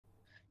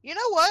You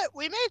know what?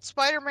 We made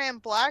Spider-Man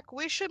black.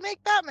 We should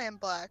make Batman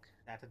black.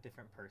 That's a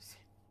different person.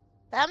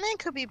 Batman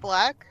could be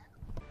black.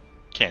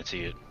 Can't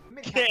see it.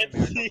 Make Can't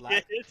Captain America see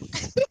black.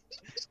 it.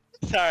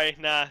 Sorry,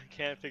 nah,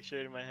 can't picture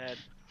it in my head.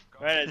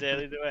 Right, Isaiah,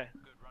 lead the way.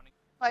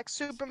 Like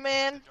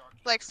Superman,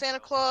 like Santa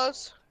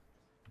Claus,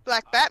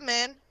 Black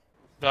Batman.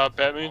 No,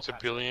 Batman's a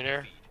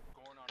billionaire.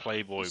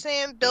 Playboy. You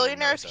saying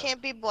billionaires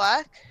can't be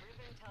black?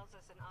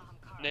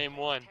 Name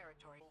one.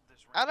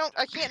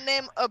 I can't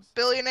name a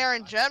billionaire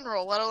in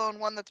general, let alone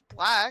one that's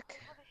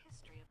black.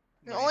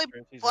 The only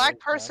black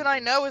person I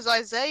know is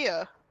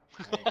Isaiah.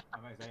 Hey,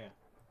 I'm Isaiah.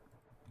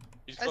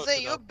 He's close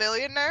Isaiah, you a enough.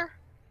 billionaire?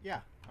 Yeah,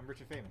 I'm rich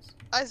and famous.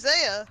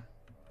 Isaiah.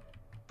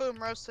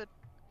 Boom, roasted.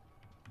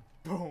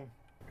 Boom.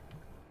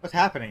 What's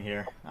happening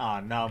here? Oh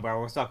no, bro,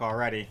 we're stuck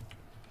already.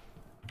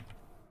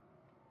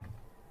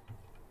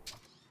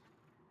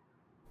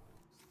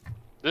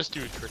 This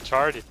dude's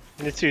retarded.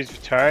 This dude's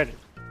retarded.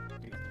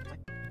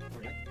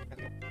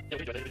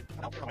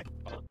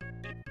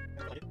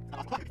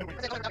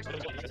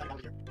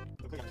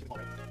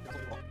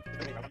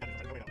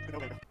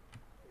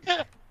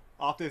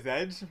 Off this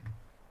edge?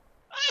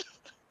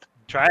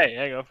 Try it,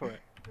 yeah, go for it.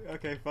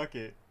 Okay, fuck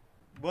it.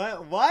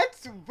 What?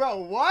 What?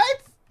 Bro,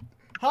 what?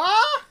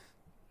 Huh?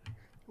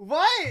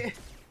 What?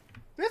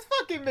 This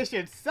fucking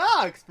mission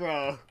sucks,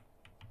 bro.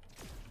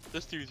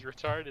 This dude's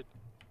retarded.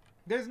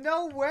 There's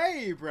no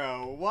way,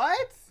 bro.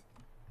 What?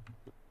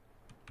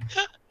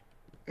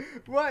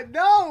 What?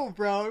 No,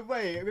 bro.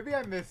 Wait, maybe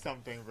I missed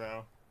something,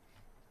 bro.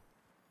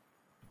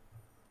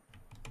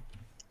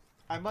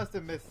 I must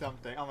have missed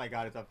something. Oh my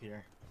god, it's up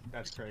here.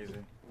 That's crazy.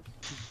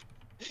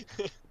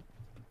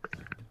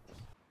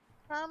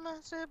 I'm a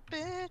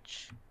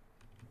bitch.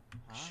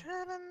 Huh?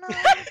 Should've known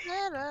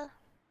better.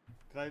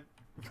 Did I?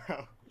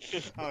 Bro.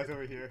 Oh, it's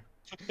over here.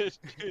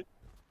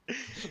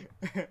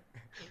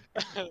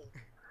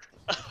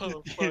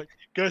 Oh fuck.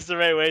 Goes the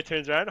right way,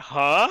 turns around.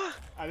 Huh?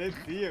 I didn't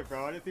see it,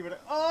 bro. I didn't see what.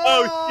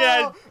 Oh,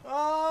 shit.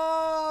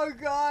 Oh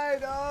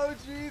god! Oh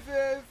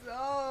Jesus!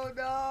 Oh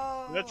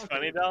no! That's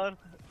funny, Dylan.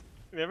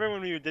 Remember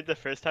when we did the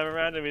first time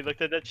around and we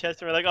looked at that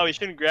chest and we're like, oh, we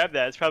shouldn't grab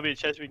that. It's probably a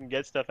chest we can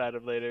get stuff out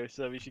of later,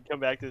 so we should come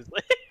back to this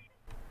later.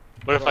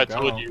 What if Oh, I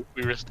told God. you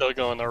we were still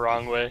going the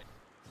wrong way?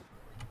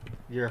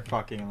 You're a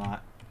fucking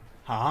lot.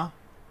 Huh?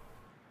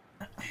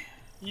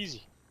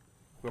 Easy.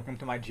 Welcome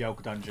to my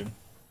joke dungeon.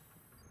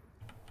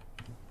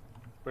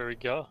 Where we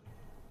go?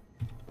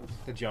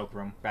 The joke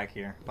room, back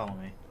here. Follow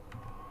me.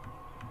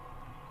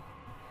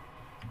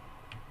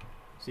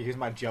 See, here's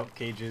my joke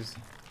cages.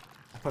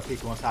 I put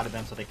people inside of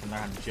them so they can learn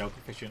how to joke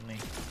efficiently.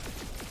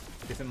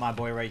 This is my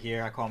boy right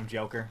here. I call him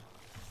Joker.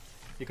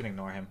 You can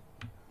ignore him.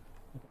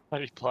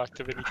 I blocked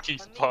him in a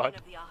T-spot.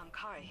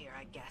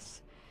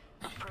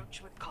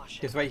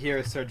 This right here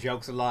is Sir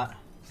Jokes a lot.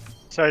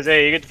 So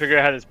Isaiah, you get to figure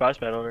out how this boss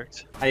battle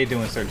works. How you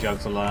doing, Sir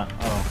Jokes a lot?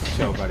 Oh,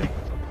 show, buddy.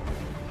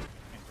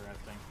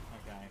 Interesting.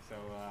 Okay, so,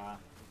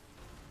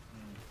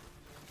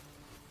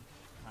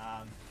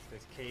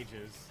 there's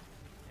cages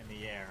in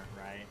the air,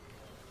 right?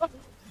 So,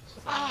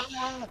 we're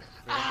gonna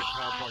get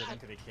teleported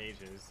into the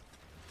cages.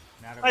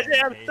 Now that we're in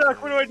Isaiah, I'm the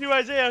stuck. What do I cages, do,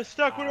 Isaiah? I'm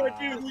stuck. What do I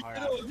do?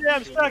 alright, Yeah,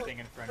 I'm shoot stuck. the thing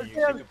in front of you.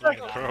 Isaiah, Shoot I'm the stuck.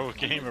 blighted eye. Pro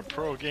gamer,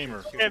 pro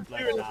gamer. Shoot Yeah, the I'm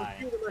blighted shooting him. eye.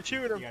 I'm shooting him. I'm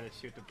shooting You him. gotta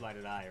shoot the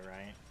blighted eye,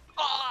 right?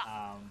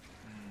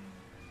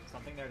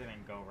 Something there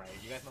didn't go right.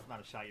 You guys must not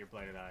have shot your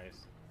blighted eyes.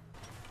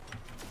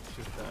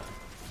 Shoot the...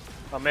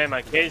 Oh man,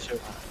 my cage open.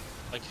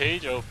 My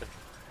cage open.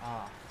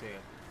 Oh, dude.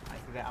 I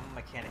see that. I'm a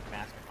mechanic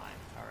mastermind.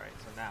 Alright,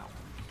 so now.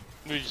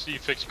 You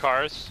fix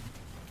cars?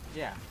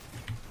 Yeah.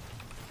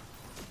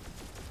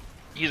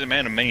 He's a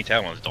man of many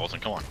talents, Dalton.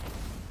 Come on.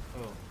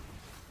 Ooh. Me?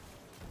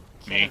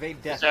 Can't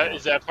evade death.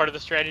 Is that part of the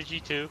strategy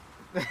too?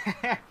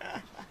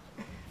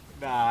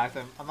 Nah, it's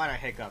a minor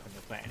hiccup in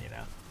the plan, you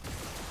know.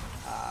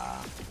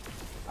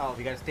 Oh,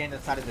 we gotta stand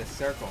inside of this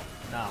circle.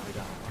 No, we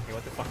don't. Okay,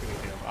 what the fuck do we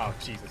do? Oh,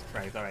 Jesus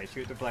Christ. Alright,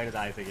 shoot the blighted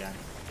eyes again.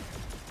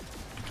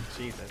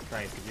 Jesus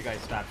Christ, could you guys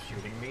stop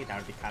shooting me? That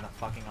would be kind of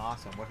fucking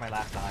awesome. Where's my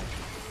last eye?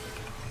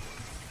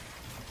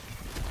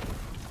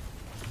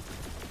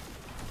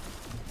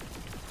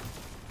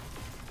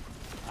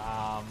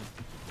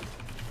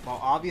 Well,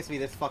 obviously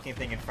this fucking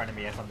thing in front of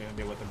me has something to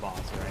do with the boss,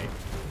 right?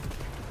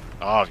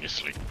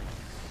 Obviously.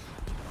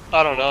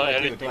 I don't know What do I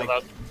do? anything Do I-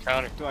 about this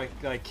encounter.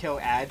 Do I kill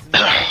ads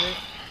inside of it?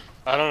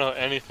 I don't know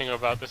anything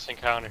about this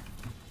encounter.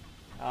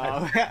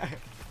 Alright.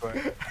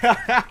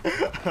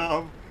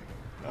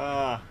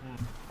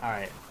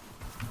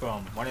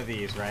 Boom. One of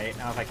these, right?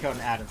 Now if I kill an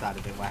ad inside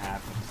of it, what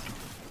happens?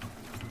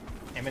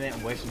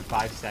 Imminent wish in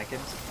 5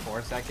 seconds?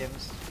 4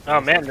 seconds? Oh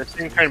 3 man, seconds, this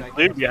thing 2 turned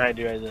blue seconds? behind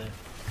you, Isaiah.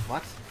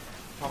 What?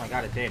 Oh my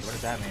god, it did. What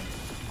does that mean?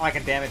 Oh, I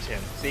can damage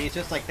him. See, it's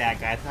just like that,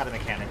 guys. That's how the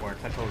mechanic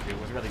works. I told you,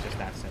 it was really just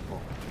that simple.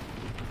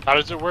 How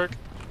does it work?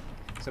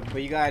 So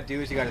what you gotta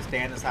do is you gotta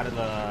stand inside of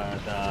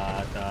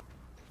the...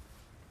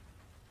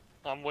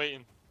 I'm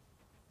waiting.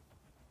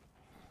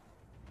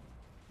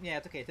 Yeah,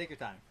 it's okay. Take your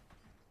time.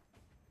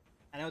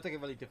 I know it's like a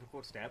really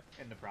difficult step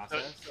in the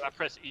process. So I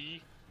press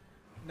E.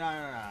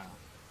 No.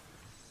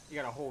 You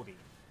gotta hold E.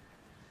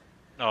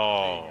 There you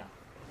Oh. go.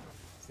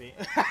 See?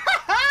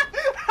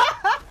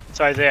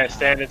 So Isaiah,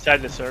 stand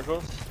inside the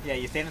circles. Yeah,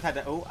 you stand inside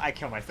the. Oh, I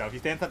kill myself. You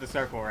stand inside the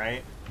circle,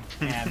 right?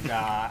 And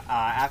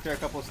after a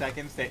couple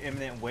seconds, the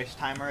imminent wish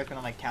timer is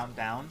gonna like count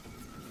down,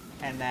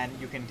 and then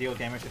you can deal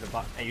damage to the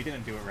butt. Hey, you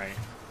didn't do it right.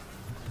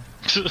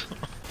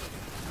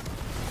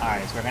 All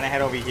right, so we're gonna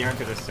head over here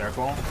into the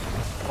circle.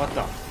 What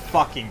the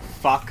fucking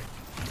fuck?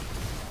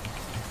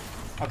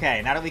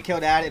 Okay, now that we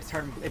killed Ad, it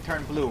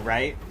turned blue,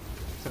 right?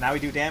 So now we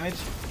do damage.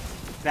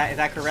 Is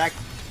that correct?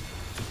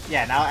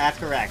 Yeah, now Ad's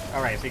correct.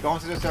 All right, so we go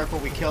into the circle,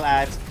 we kill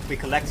Ads, we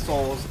collect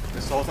souls.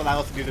 The souls allow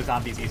us to do the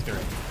zombies Easter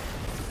egg.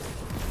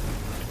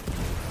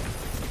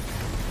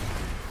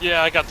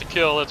 Yeah, I got the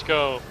kill. Let's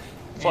go.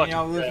 And, you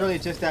know, it was really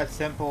just that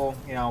simple.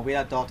 You know, we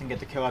let Dalton get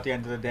the kill at the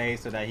end of the day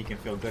so that he can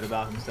feel good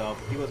about himself.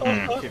 He wasn't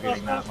really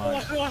contributing that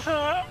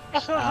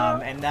much.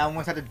 And now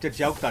we're at the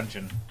joke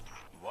dungeon.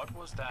 What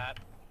was that?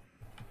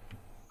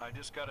 I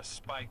just got a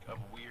spike of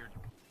weird.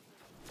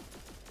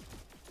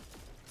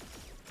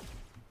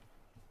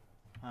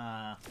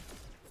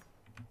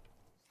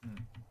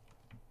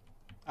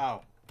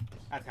 Oh,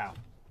 that's how.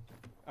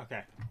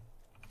 Okay.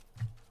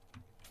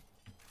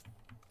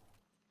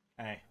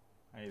 Hey,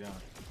 how you doing?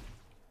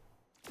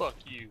 Fuck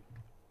you.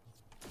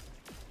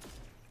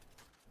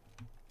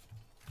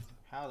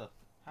 How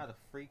the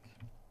freak?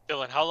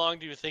 Dylan, how long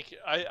do you think?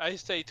 I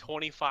say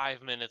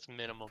 25 minutes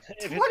minimum.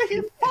 If 25?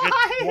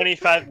 it's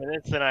 25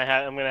 minutes, then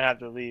I'm gonna have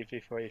to leave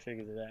before he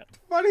figures it out.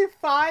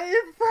 25,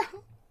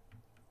 bro?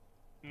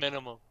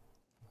 Minimum.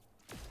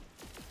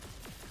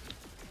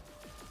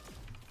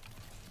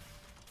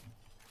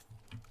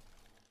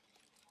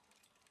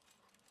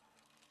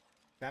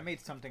 That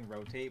made something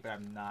rotate, but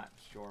I'm not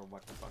sure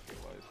what the fuck it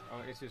was.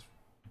 Oh, it's just...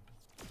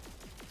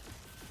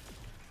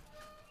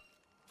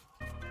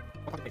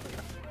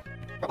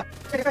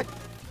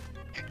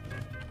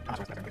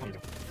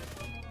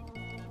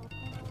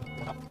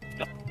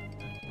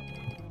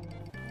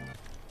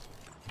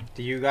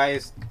 Do you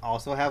guys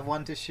also have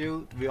one to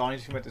shoot? We all need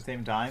to shoot at the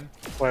same time?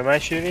 Why am I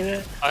shooting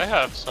it? I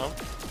have some.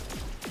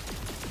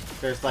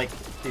 There's like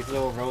these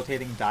little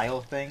rotating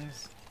dial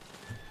things.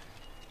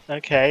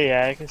 Okay,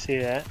 yeah, I can see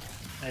that.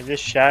 I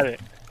just shot it.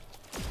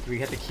 Do we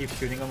have to keep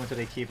shooting them until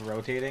they keep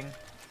rotating?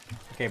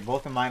 Okay,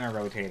 both of mine are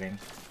rotating.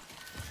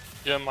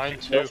 Yeah, mine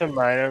too. Both of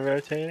mine are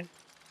rotating.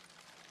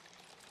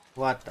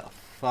 What the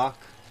fuck?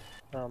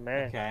 Oh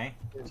man. Okay.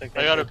 It's like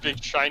I got a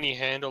big shiny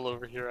handle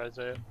over here,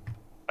 Isaiah.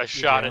 I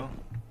shot it, do?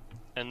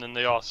 and then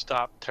they all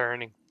stopped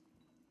turning.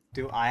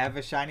 Do I have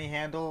a shiny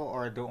handle,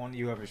 or do only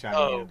you have a shiny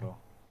Oh. handle?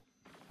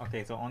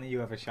 Okay, so only you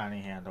have a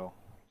shiny handle.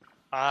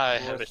 I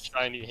have a What's-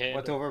 shiny handle.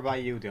 What's over by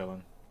you,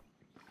 Dylan?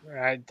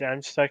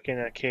 I'm stuck in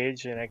a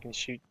cage and I can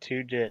shoot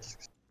 2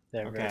 discs.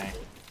 That Okay. rotate.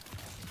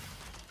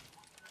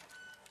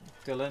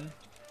 Dylan,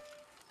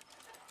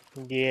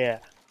 Yeah.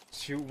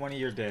 shoot one of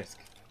your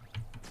discs.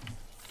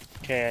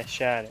 Okay, I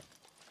shot it.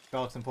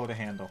 Belts and pull the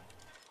handle.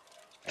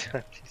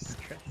 Jesus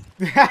Christ.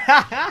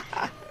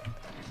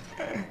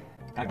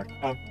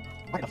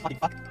 What the fucking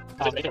fuck?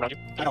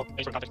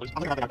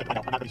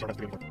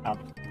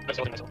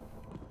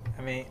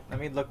 Let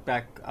me look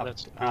back up.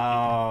 That's creepy.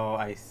 Oh,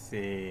 I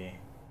see.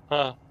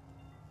 Huh.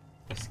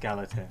 A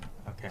skeleton.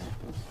 Okay.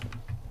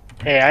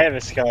 Hey, I have a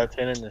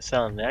skeleton in the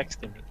cell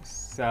next to me.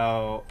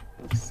 So,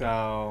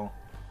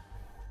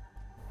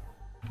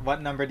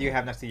 what number do you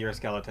have next to your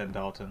skeleton,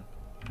 Dalton?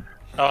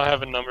 I'll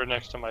have a number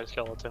next to my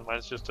skeleton.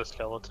 Mine's just a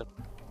skeleton.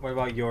 What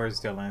about yours,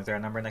 Dylan? Is there a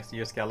number next to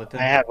your skeleton?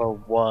 I have a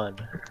 1.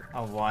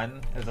 A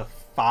 1? There's a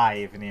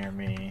 5 near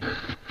me.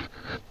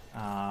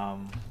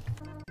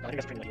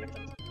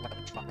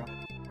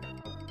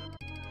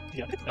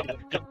 Yeah.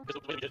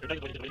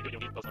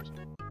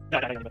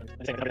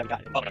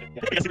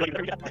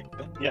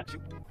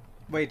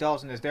 Wait,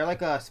 Dalton, is there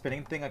like a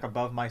spinning thing like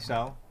above my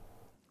cell?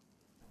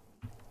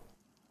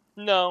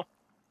 No.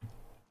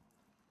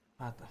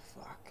 What the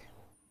fuck?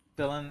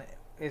 Dylan,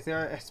 is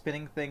there a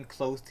spinning thing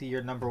close to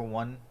your number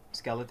 1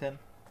 skeleton?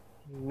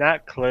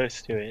 Not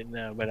close to it,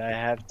 no, but I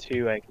have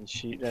 2 I can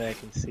shoot that I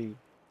can see.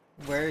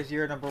 Where is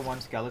your number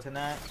 1 skeleton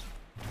at?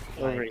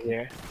 Over Like-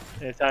 here.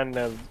 It's on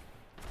the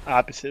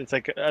opposite. It's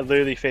like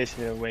literally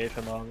facing away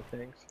from all the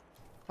things.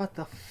 What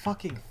the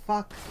fucking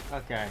fuck?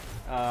 Okay,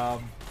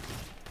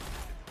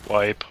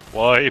 Wipe,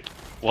 wipe,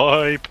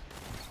 wipe.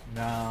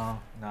 no.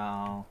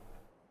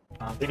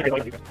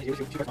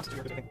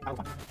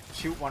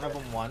 Shoot one of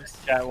them once.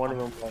 Shot one of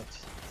them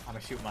once. I'm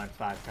gonna shoot mine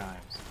 5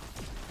 times.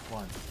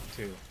 1,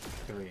 2,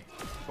 3,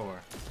 4,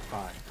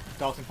 5.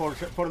 Dalton, pull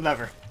the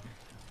lever.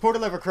 Pull the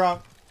lever,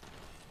 Kronk.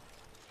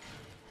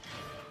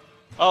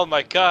 Oh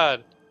my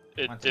god.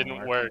 It Mine's didn't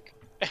not work.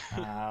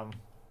 Huh?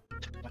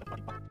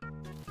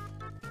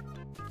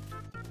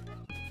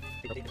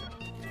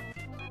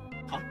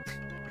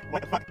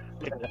 What the fuck?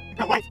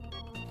 No, wait!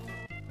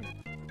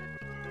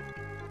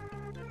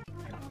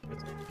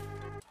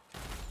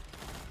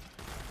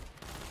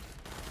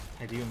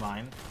 Hey, do you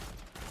mind?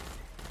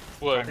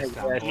 What? Trying to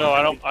stop No,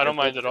 it. I don't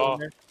mind at all.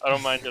 I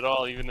don't mind at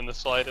all, even in the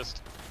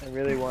slightest. I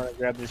really want to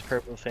grab this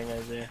purple thing,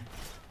 Isaiah.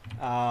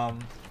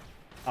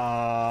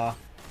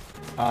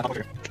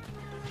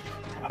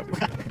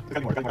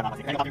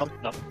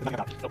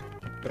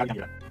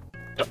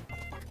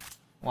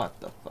 What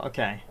the fuck?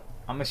 Okay.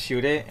 I'm gonna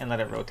shoot it and let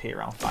it rotate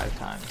around 5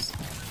 times.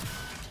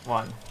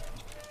 1,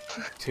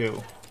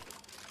 2,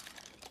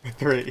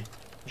 3,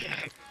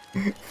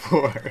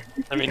 4.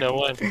 Let me know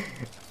when.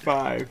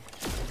 5.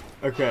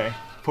 Okay.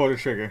 Pull the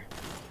trigger.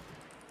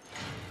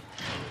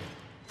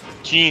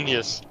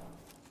 Genius.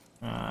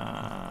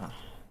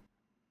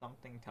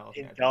 Something tells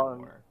me Hey, that Dalton,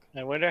 didn't work.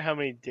 I wonder how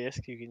many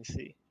discs you can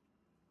see.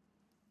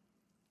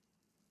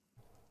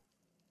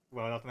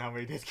 Well, that's not how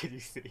many discs can you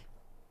see.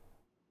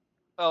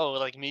 Oh,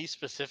 like me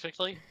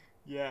specifically?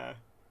 Yeah.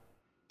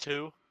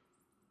 2?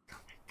 Oh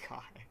my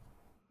god.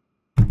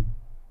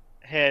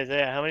 Hey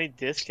Isaiah, how many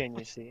discs can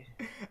you see?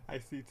 I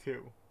see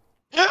 2.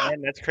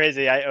 Man, that's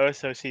crazy. I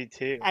also see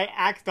 2. I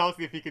asked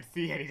Dawson if he could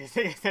see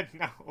anything. I said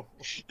no.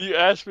 You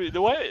asked me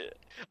the what?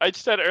 I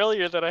said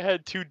earlier that I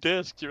had 2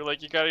 discs. You were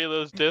like, "You got any of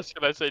those discs?"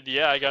 And I said,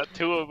 "Yeah, I got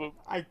 2 of them."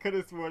 I could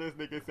have sworn this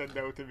nigga said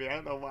no to me. I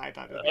don't know why I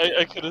thought this nigga I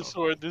said could have no.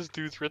 sworn this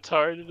dude's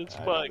retarded as I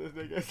fuck. thought this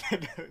nigga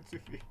said no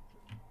to me.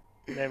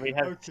 And then we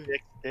have Okay.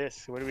 6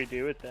 discs. What do we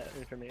do with that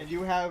information? And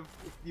you have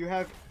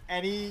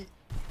any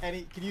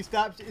can you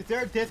stop? Is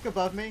there a disc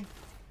above me?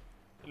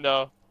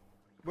 No.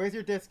 Where's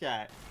your disc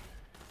at?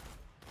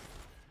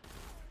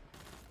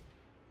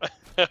 I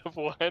have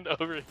one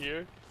over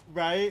here,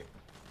 Right?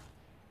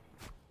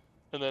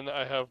 and then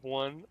I have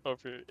one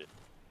over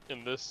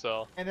in this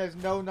cell. And there's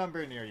no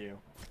number near you.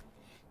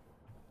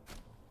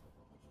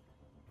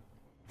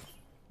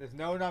 There's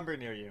no number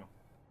near you.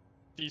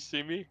 Do you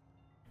see me?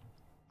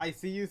 I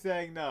see you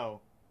saying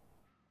no.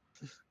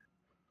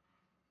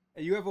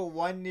 You have a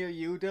 1 near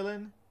you,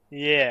 Dylan?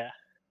 Yeah.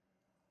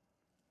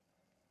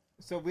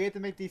 So we have to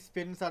make these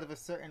spins out of a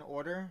certain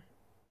order.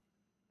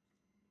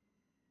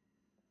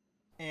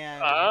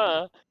 And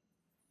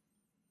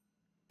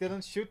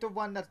Dylan, shoot the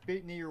one that's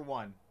near your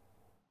 1.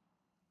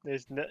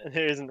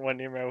 There isn't one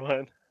near my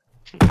 1.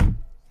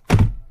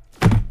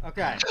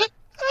 Okay.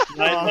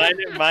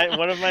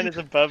 One of mine is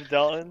above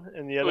Dalton,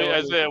 and the other Wait, one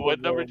Isaiah, is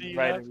what number do you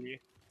right have? of you.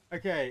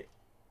 Okay.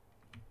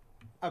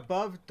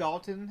 Above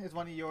Dalton is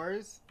one of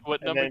yours.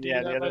 What And number then, do you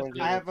yeah, the have? other one's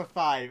Isaiah? I have a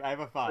 5. I have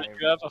a 5.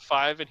 You have a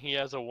 5 and he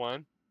has a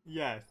 1.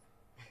 Yes.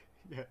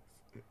 Yes.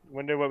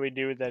 Wonder what we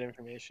do with that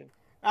information.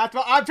 That's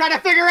what I'm trying to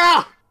figure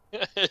out!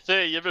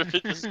 Isaiah, you ever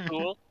been to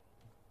school?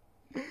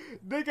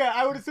 Nigga,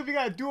 I would assume you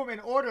gotta do them in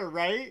order,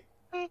 right?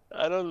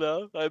 I don't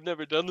know. I've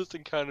never done this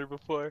encounter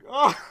before.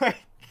 Oh my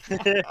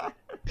god.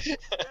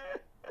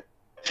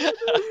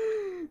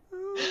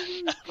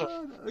 Oh my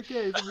god.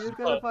 Okay, so we just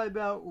gotta find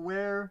out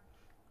where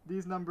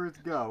these numbers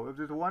go. If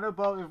there's one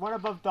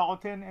above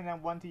Dalton and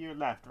then one to your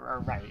left or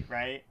right,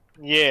 right?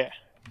 Yeah.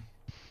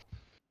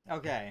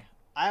 Okay.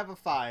 I have a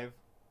 5.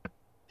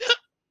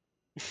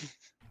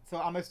 So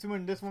I'm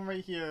assuming this one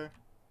right here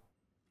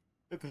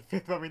is the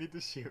 5th one we need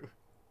to shoot.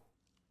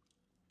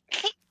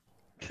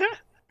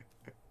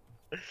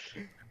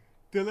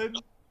 Dylan,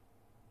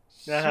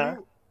 shoot. Uh-huh.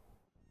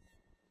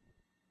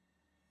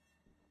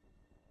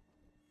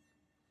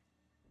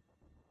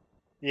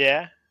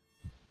 Yeah.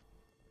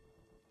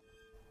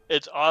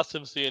 It's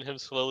awesome seeing him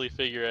slowly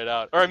figure it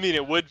out. Or I mean,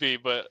 it would be,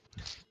 but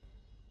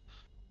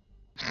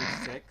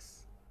There's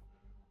 6.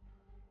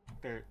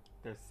 There's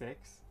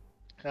 6.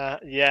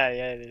 Yeah,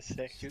 it is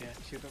 6. Shoot, Yeah.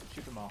 shoot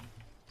them all.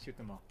 Shoot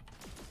them all.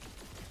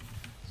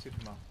 Shoot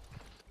them all.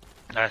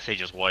 I say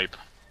just wipe.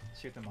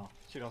 Shoot them all.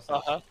 Shoot all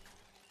 6.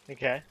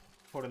 Okay.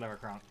 Pull the lever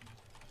crown.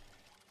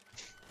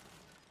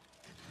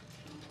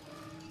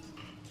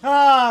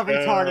 Ah,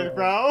 retarded,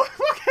 bro.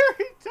 Fucking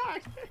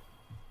retarded.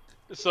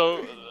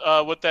 so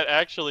what that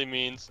actually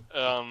means,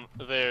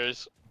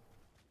 there's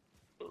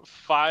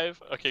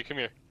 5. Okay, come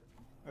here.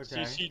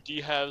 Okay.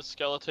 CCD has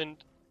skeleton.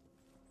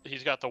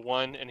 He's got the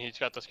 1, and he's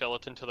got the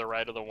skeleton to the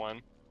right of the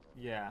 1,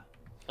 Yeah.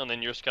 and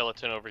then your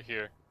skeleton over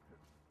here.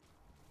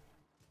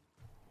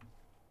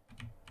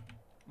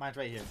 Mine's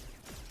right here.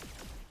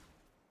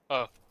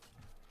 Oh.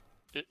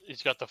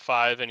 He's got the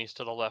 5, and he's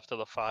to the left of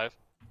the 5.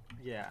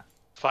 Yeah.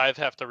 5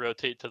 have to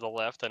rotate to the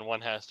left, and 1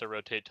 has to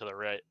rotate to the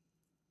right.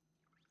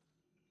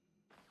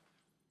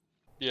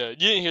 Yeah, you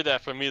didn't hear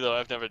that from me, though.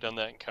 I've never done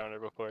that encounter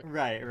before.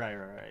 Right.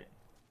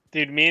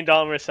 Dude, me and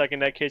Dalton were stuck in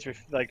that cage for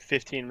like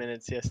 15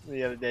 minutes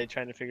the other day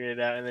trying to figure it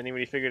out, and then when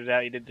he figured it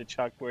out, he did the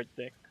chalkboard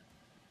thing.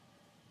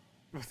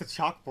 What's the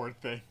chalkboard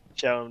thing?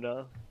 Show him,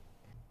 Dalton.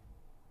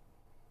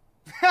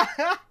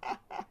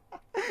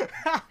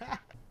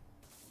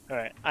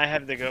 Alright, I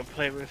have to go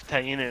play with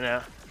Taina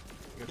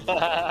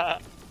now.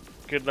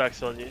 Good luck,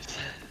 soldiers.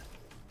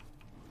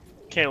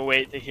 Can't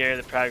wait to hear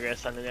the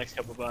progress on the next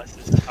couple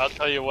bosses. I'll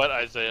tell you what,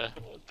 Isaiah.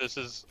 This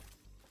is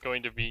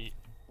going to be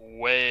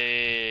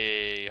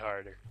way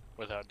harder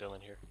without Dylan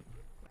here.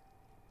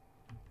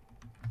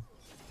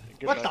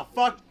 Good What luck. the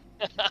fuck?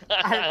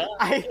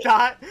 I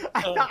thought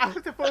I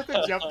was supposed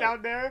to jump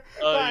down there,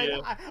 Oh, but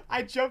yeah.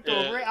 I jumped Yeah.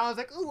 over it. I was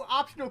like, ooh,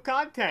 optional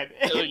content.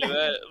 Hey, look at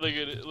that. Look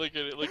at it. Look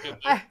at it. Look at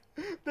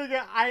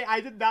it.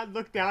 I did not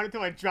look down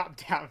until I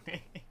dropped down.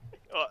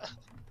 Oh,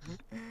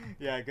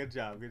 Yeah, good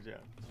job.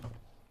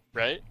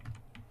 right?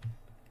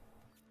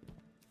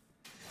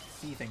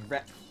 seething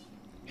red.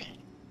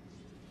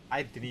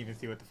 I didn't even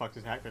see what the fuck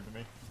just happened to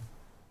me.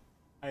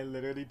 I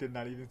literally did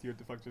not even see what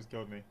the fuck just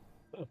killed me.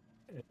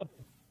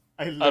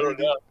 I don't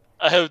know.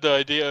 I have no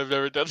idea. I've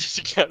never done this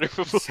encounter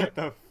before. Shut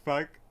the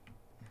fuck.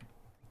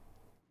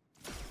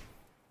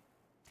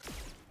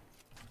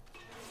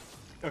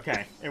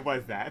 Okay, it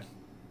was that.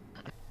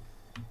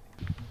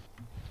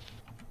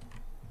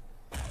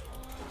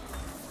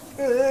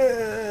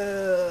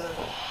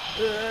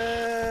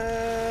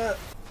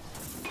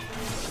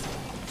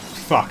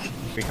 Fuck.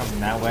 If we come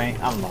that way,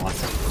 I'm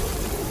lost.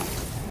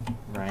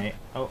 Right.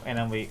 Oh, and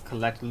then we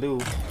collect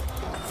loot.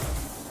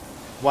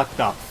 What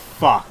the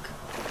fuck?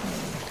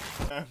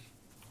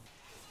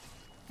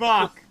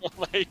 Fuck! Oh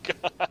my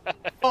god.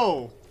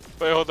 Oh!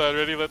 Wait, hold on.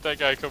 Ready? Let that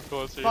guy come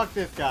closer. Fuck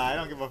this guy. I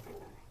don't give a...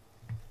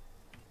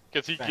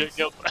 Cause he Thanks.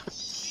 get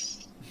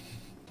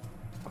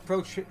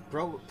Approach it,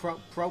 bro.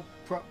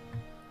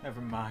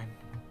 Never mind.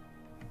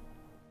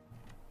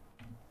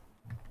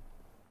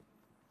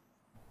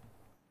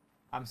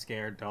 I'm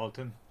scared,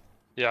 Dalton.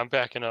 Yeah, I'm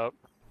backing up.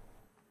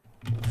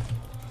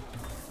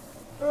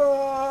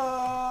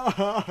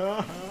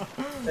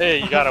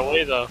 Hey, you got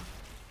away though.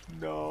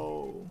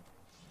 No.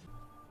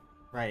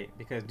 Right,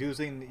 because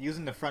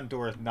using the front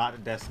door is not a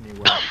Destiny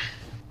way.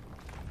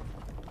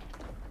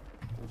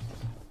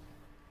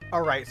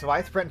 Alright, so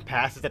I sprint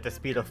past it at the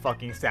speed of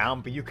fucking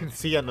sound, but you can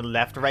see on the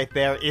left right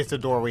there is the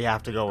door we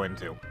have to go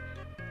into.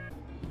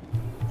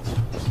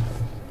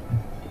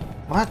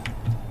 What?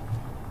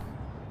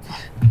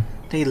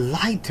 They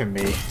lied to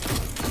me.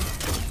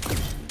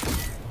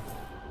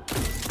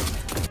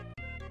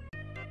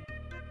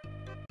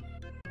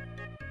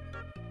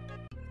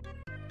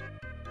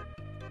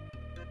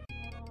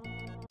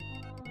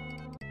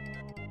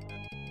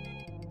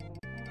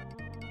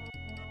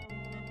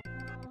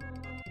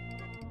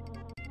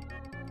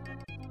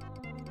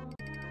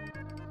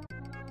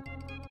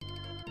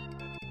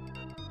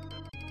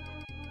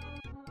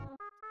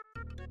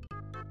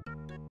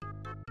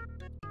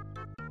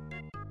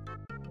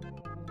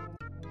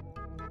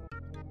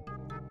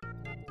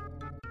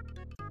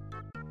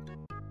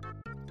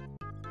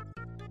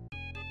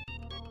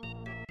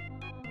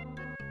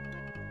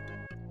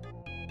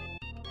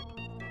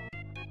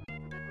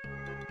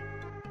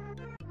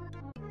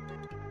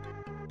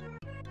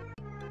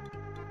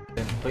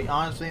 But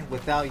honestly,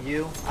 without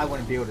you, I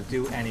wouldn't be able to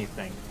do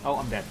anything. Oh,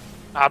 I'm dead.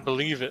 I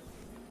believe it.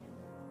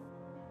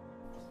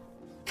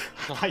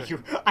 I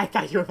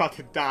thought you were about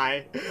to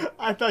die.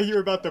 I thought you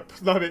were about to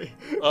plummet.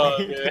 Oh,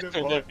 yeah.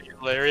 That'd be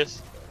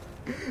hilarious.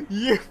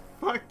 You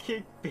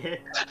fucking bitch.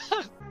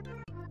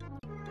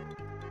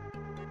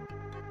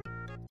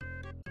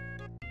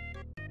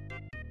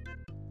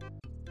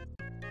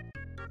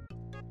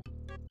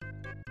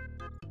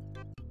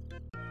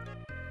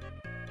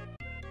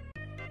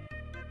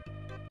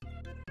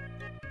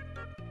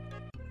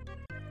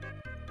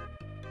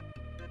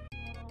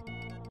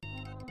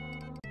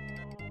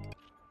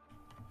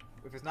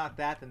 If it's not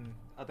that, then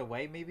other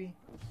way, maybe?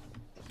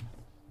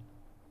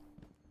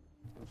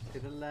 To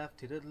the left,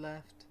 to the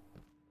left.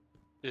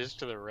 It is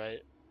to the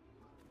right.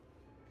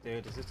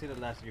 Dude, this is to the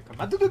left if you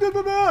come out. Dude,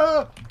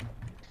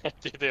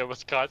 they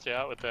almost caught you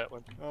out with that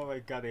one. Oh my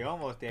god, they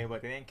almost did,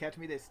 but they didn't catch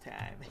me this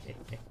time.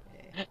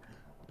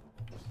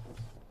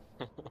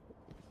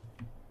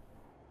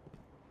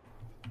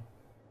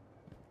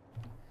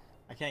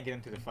 I can't get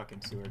into the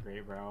fucking sewer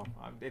grate, bro.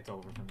 It's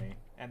over for me.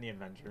 And the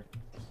adventure.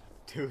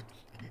 Dude,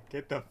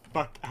 get the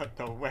fuck out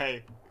the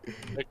way.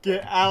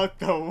 Get out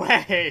the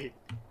way.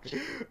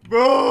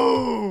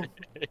 Move!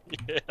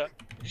 Yeah.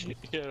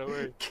 Yeah, don't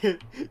worry.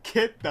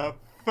 Get the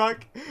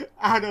fuck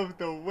out of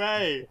the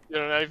way. You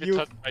don't even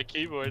touch my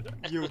keyboard.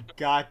 You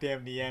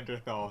goddamn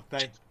Neanderthal.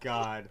 Thank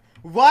God.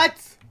 What?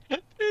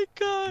 Thank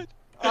God.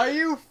 Are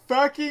you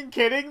fucking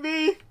kidding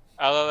me?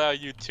 I'll allow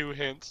you 2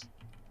 hints.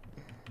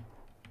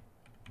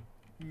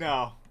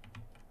 No.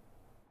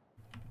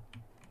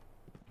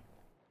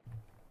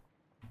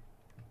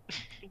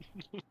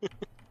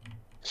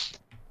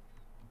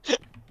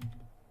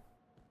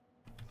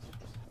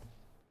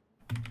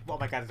 Oh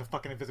my god, it's a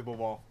fucking invisible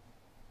wall.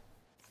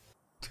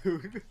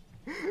 Dude.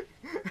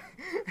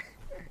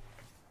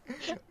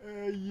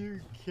 Are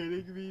you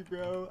kidding me,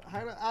 bro?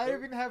 How do I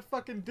even have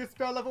fucking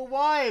Dispel level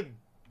 1?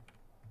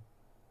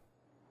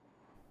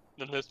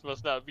 Then this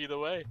must not be the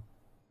way.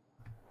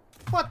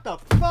 What the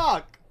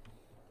fuck?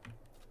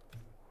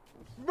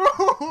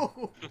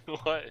 Move!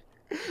 What?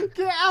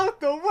 Get out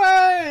the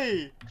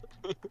way!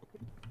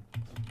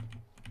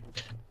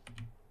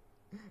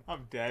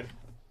 I'm dead.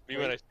 Me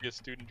when I see a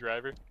student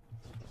driver.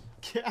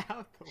 Get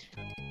out the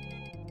way.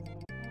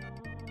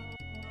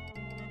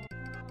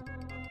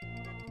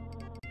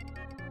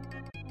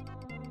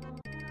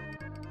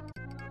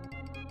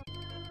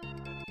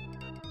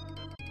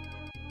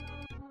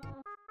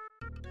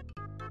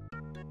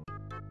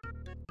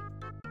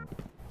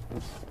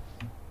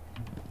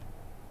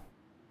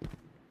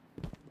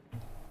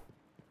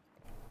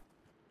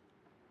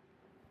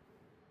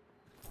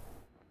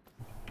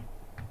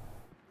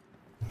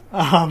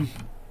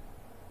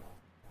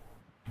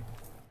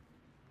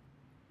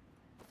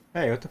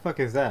 Hey, what the fuck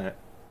is that?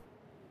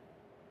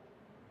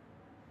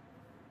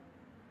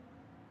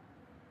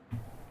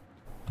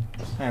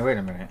 Hey, wait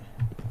a minute.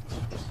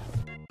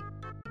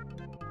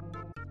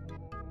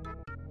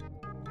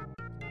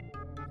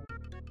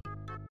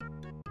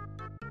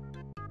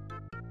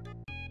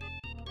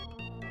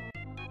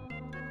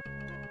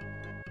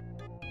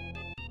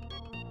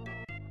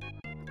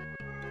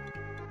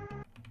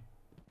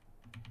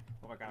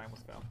 Oh my god, I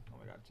almost fell. Oh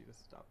my god, Jesus,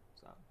 stop,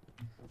 stop.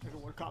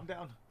 Everyone, calm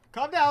down.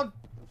 Calm down!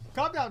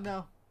 Calm down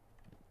now!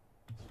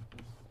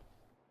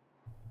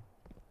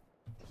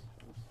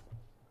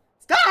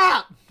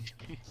 Stop!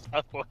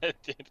 Stop what,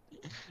 dude?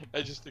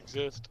 I just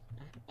exist.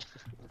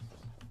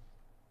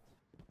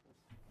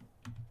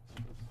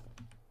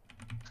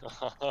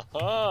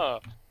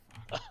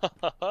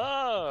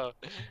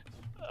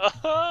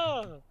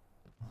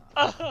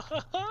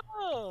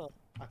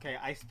 Okay,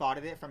 I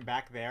spotted it from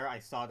back there. I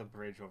saw the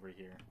bridge over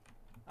here.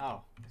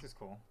 Oh, this is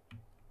cool.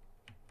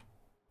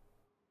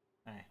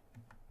 Hey.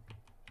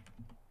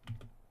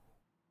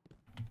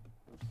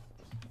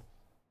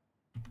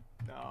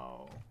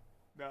 No.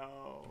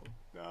 No.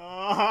 No!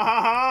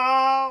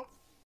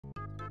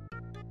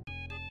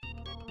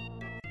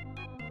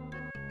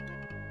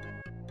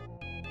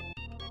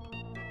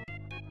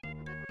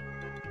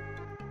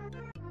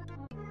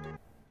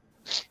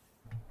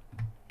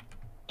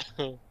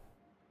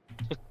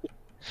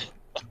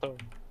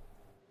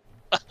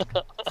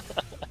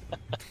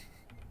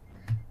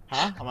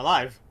 Huh? I'm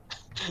alive.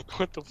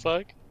 What the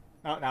fuck?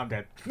 Oh, now I'm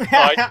dead. Oh,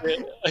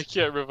 I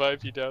can't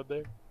revive you down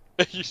there.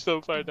 You're so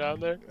far down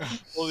there.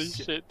 Holy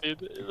shit,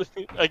 dude!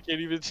 I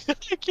can't even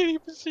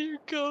see your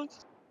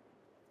ghost.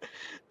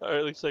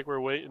 Alright, looks like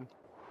we're waiting.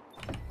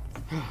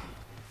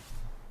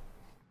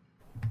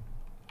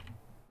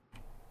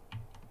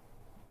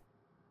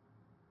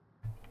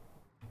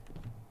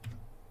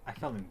 I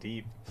fell in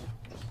deep.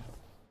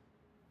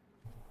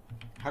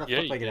 How the Yeah,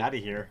 fuck do I you get did. out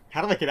of here?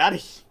 How do I get out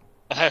of here?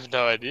 I have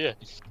no idea.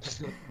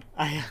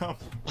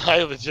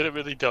 I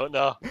legitimately don't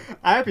know.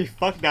 I might be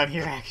fucked down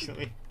here,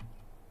 actually.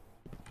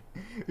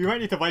 We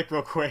might need to wipe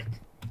real quick.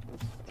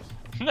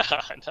 Nah.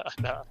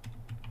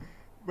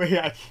 Wait,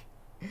 I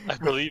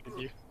believe in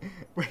you.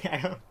 Wait,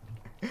 I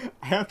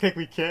don't think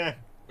we can.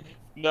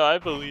 No, I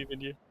believe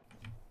in you.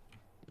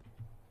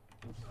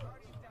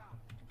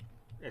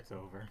 It's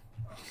over.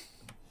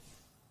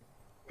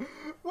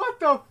 What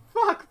the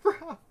fuck,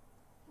 bro?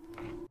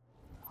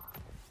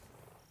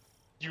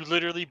 You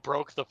literally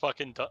broke the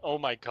fucking. Oh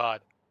my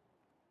god.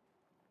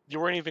 You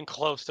weren't even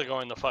close to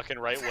going the fucking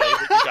right way,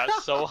 but you got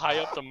so high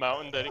up the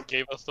mountain that it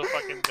gave us the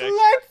fucking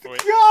next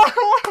Let's go!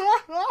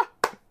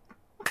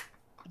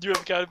 You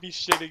have got to be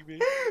shitting me.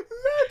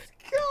 Let's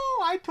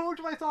go! I told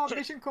you I saw a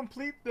mission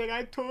complete thing.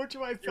 I told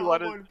you I saw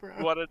one, bro.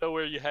 You want to know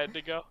where you had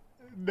to go?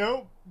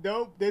 Nope.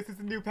 This is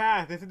the new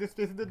path. This is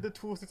the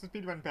tools to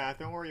speedrun path.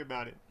 Don't worry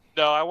about it.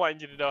 No, I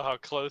want you to know how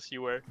close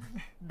you were.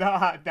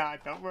 Nah,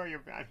 don't worry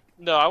about it.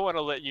 No, I want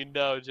to let you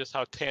know just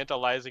how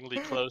tantalizingly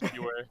close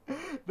you were.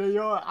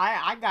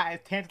 I got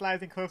as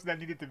tantalizing close as I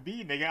needed to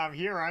be, nigga. I'm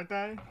here, aren't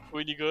I?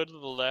 When you go to the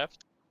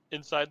left,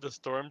 inside the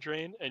storm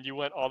drain, and you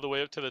went all the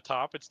way up to the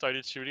top and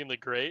started shooting the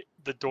grate,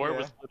 the door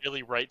was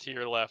literally right to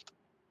your left.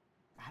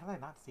 How did I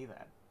not see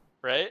that?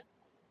 Right?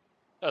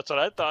 That's what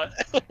I thought.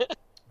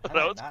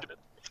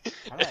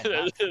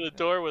 The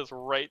door was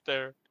right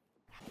there.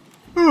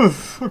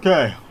 Oof,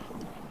 okay.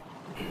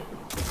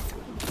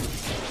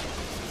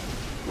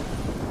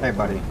 Hey,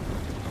 buddy.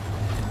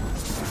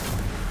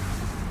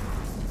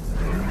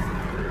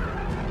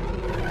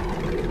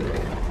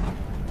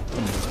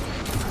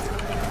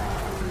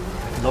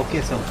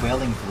 Locust of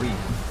Wailing Grief.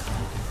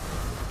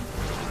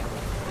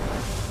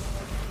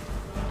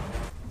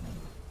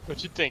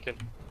 What you thinking?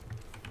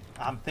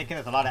 I'm thinking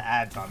there's a lot of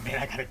ads on me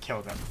and I gotta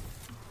kill them.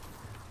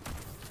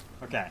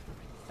 Okay.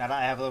 Now that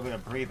I have a little bit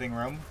of breathing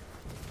room.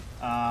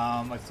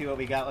 Let's see what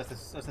we got. Let's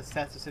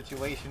assess the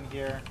situation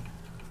here.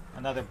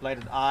 Another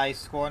Bladed Eye.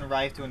 Scorn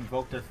rise to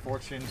invoke their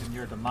fortunes in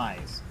your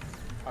demise.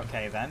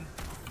 Okay then.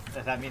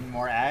 Does that mean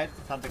more ads?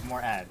 It sounds like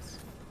more ads.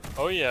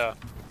 Oh yeah.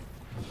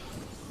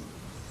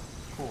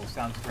 Cool,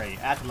 sounds great.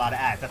 That's a lot of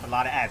ads. That's a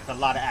lot of ads. That's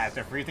a lot of ads.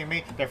 They're freezing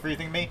me. They're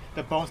freezing me.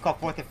 The bones call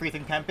forth the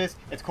freezing tempest.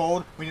 It's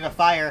cold. We need a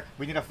fire.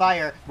 We need a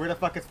fire. Where the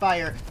fuck is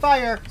fire?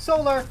 Fire!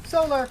 Solar!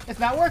 Solar! It's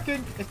not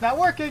working! It's not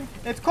working!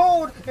 It's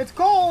cold! It's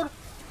cold!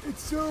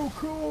 It's so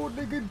cold,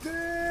 nigga,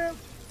 damn!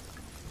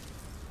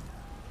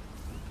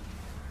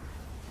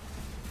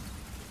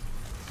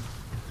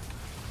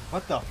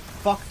 What the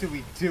fuck do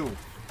we do?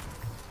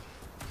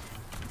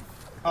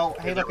 Oh,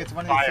 hey look, it's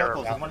one of these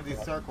circles. It's one of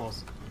these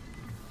circles.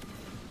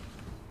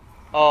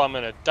 Oh, I'm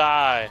gonna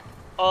die.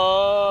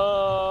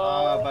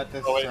 Oh, but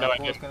the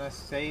circle is gonna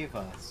save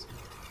us.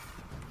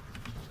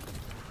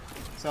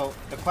 So,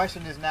 the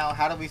question is now,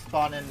 how do we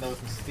spawn in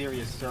those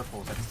mysterious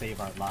circles that save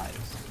our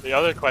lives? The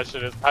other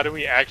question is, how do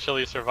we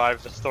actually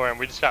survive the storm?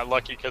 We just got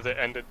lucky because it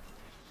ended.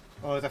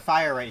 Oh, there's a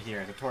fire right here.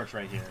 There's a torch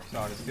right here. So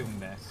I'd assume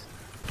this.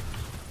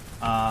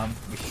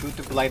 We shoot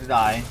the Blighted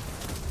Eye.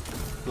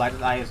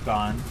 Blighted Eye is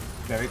gone.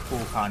 Very cool,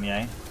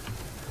 Kanye.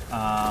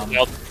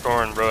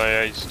 Thorn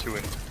rise to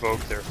invoke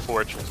their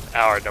fortunes,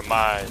 our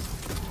demise.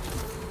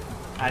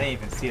 I didn't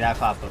even see that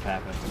pop-up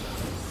happen.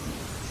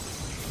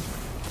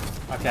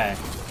 Okay.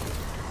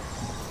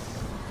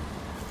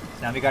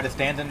 Now we gotta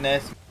stand in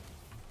this,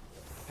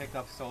 pick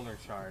up solar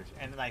charge,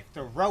 and then I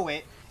throw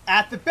it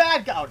at the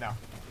bad guy. Oh no.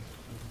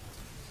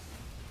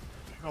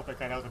 Oh my god,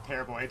 that was a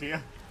terrible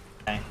idea.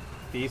 Okay,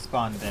 these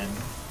spawned in.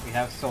 We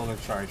have solar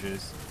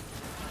charges.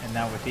 And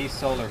now with these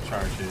solar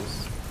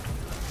charges...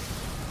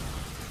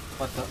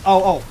 What the...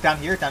 Oh, down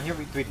here,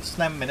 we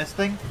slam them in this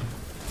thing?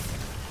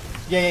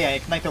 Yeah,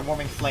 ignite the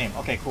warming flame.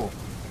 Okay, cool.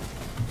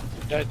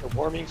 Ignite the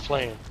warming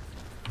flame.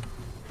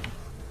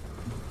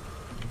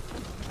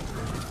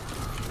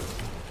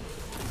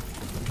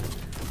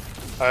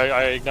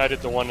 I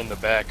ignited the one in the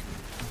back.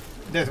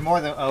 There's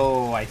more than...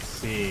 Oh, I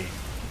see.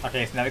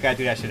 Okay, so now we gotta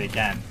do that shit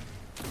again.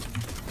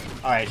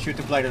 Alright, shoot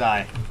the bladed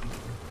eye.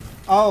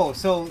 Oh,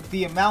 so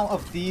the amount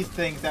of these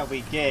things that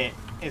we get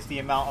is the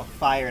amount of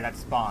fire that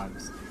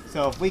spawns.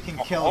 So if we can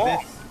kill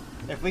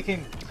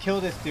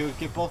this dude,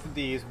 get both of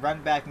these,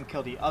 run back and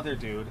kill the other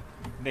dude,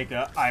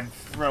 nigga, I'm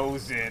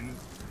frozen.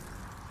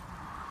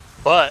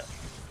 But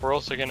we're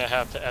also gonna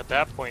have to, at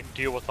that point,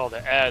 deal with all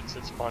the ads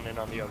that spawn in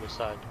on the other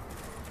side.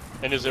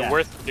 And is it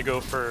worth it to go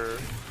for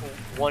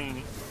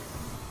one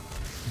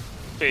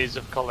phase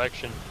of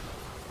collection?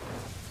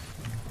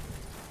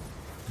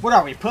 What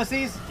are we,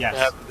 pussies? Yes.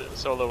 Have the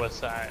soloist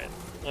side.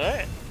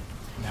 Alright.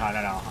 No.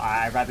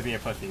 I'd rather be a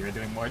pussy.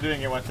 We're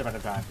doing it one step at a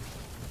time.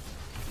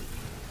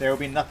 There will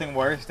be nothing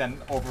worse than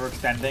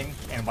overextending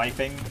and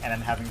wiping and then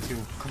having to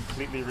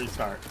completely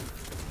restart.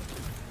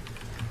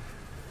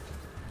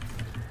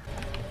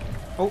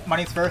 Oh,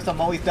 money's first. I'm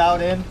always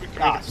dialed in.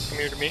 Come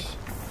here to me.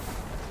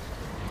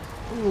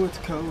 Ooh, it's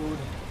cold.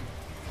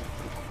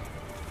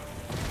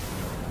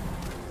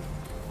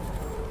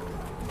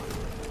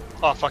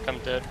 Oh fuck, I'm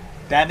dead.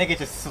 That nigga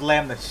just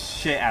slammed the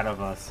shit out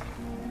of us.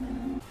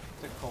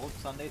 Is it cold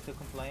Sunday to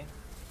complain?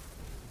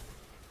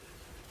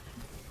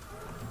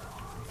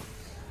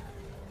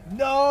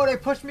 No, they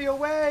pushed me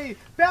away!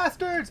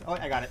 Bastards! Oh,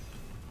 I got it.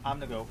 I'm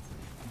gonna go.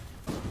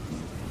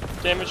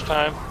 Damage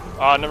time.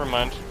 Ah, never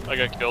mind. I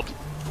got killed.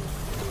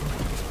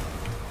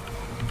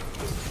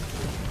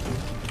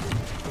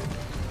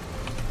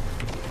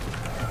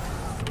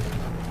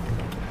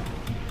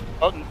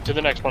 Oh, to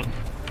the next one.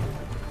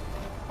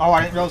 Oh,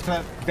 I didn't know it was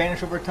gonna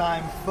vanish over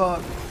time.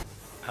 Fuck.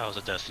 How's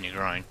the Destiny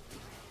grind?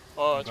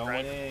 Oh, it's going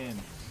great. in.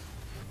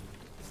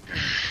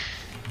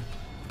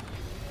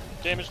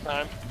 Damage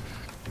time.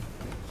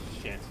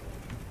 Shit.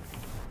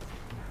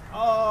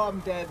 Oh, I'm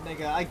dead,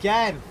 nigga.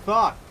 Again.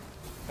 Fuck.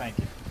 Thank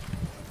you.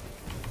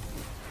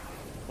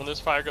 When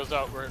this fire goes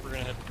out, we're gonna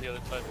head to the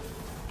other side.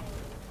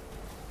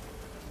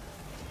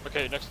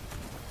 Okay, next.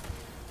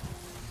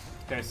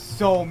 There's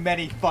so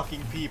many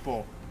fucking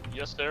people.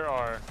 Yes, there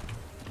are.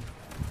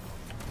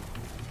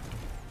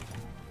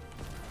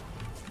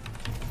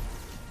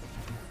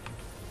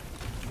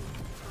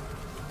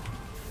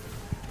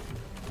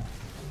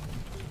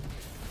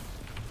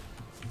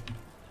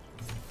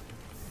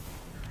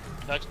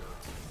 Next.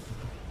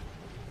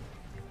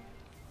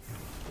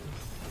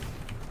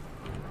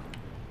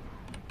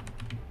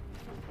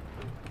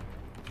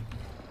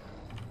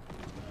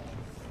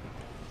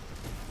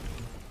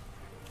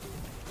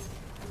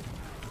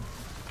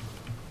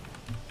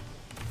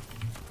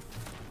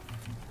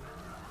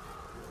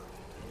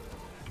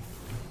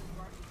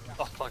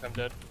 Oh fuck, I'm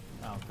dead.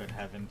 Oh, good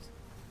heavens.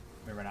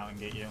 Let me run out and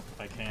get you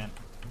if I can.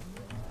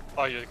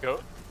 Oh, you're the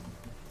goat?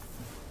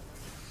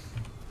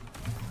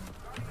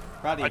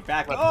 Roddy,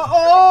 back up.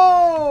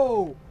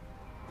 Oh!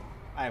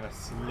 I have a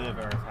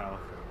sliver of health.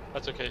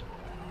 That's okay.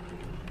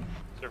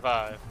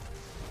 Survive.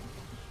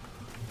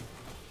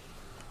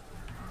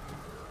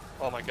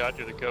 Oh my god,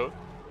 you're the goat.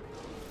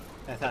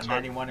 That's that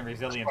 91 in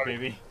resilience,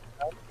 baby.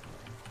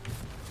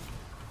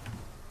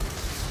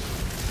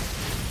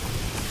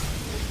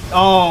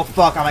 Oh,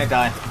 fuck, I might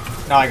die.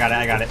 No, I got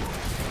it.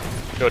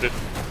 Goated.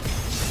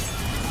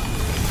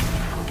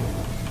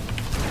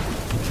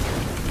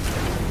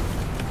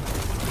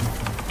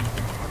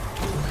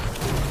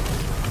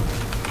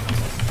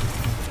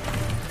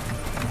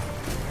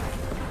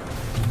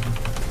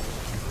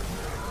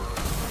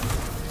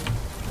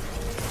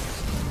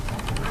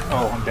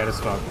 Oh, I'm dead as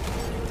fuck.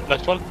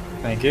 Next one.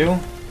 Thank you.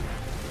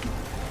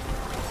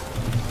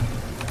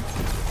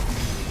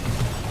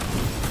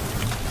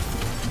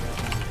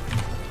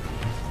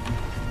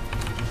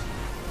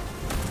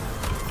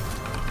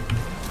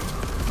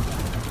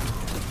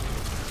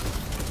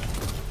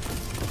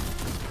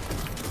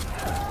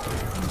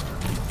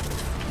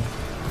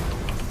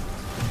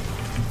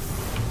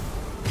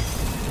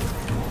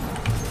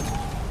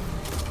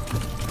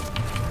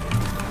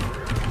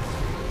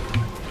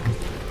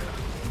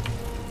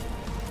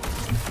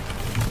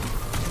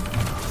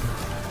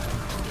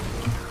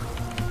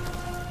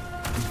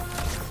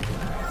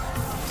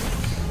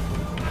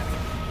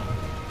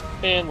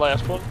 And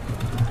last one.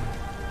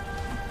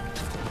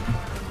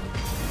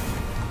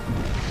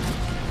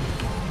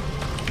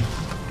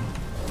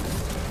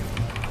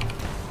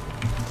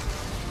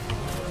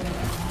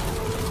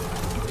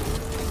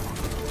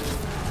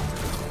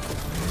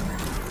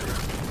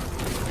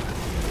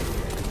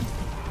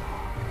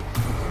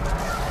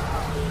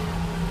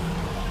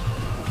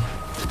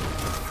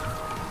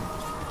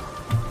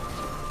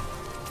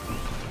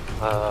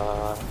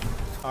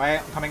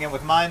 Alright, I'm coming in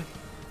with mine.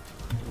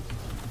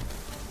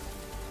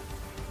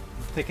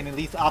 Taking the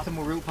least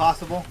optimal route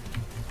possible.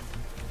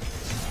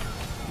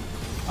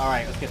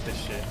 Alright, let's get this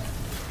shit.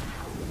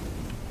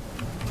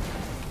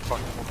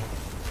 Fuck.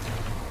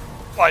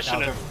 Oh, I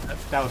shouldn't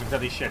that was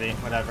really shitty,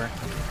 whatever.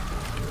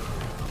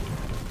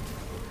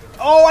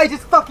 Oh, I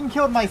just fucking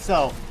killed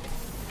myself!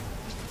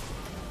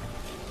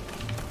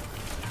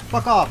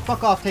 Fuck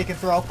off, take and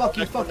throw. Fuck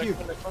you, fuck you.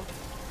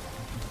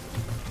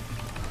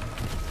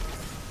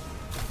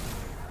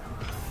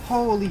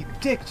 Holy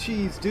dick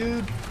cheese,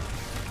 dude.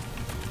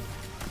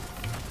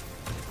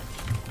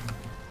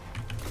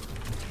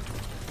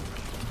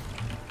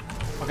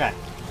 Okay.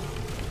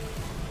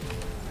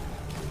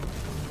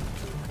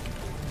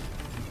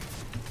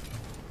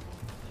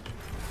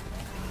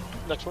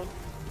 Next one.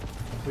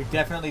 We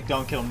definitely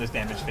don't kill him this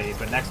damage phase,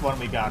 but next one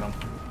we got him.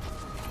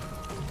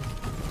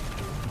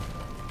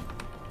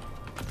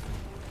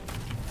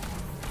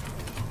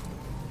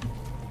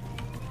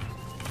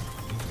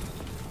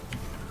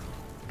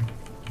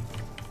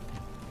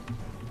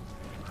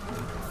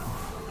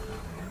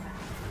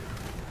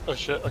 Oh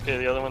shit, okay,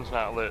 the other one's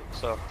not lit,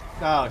 so...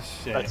 Oh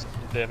shit. That's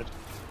damage.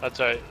 That's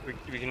alright,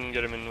 we can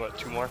get him in, what,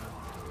 2 more?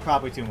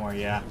 Probably 2 more,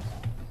 yeah.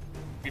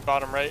 We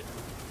bottom right.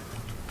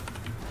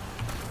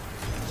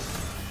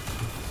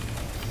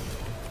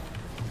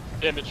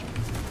 Damage.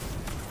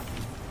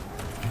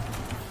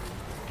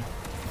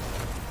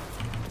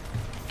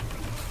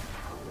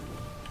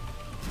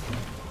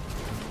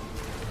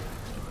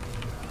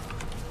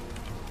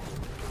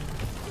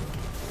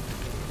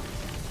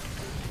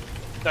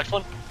 Next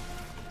one.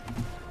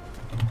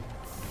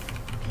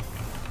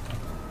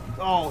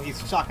 Oh,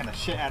 he's shocking the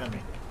shit out of me.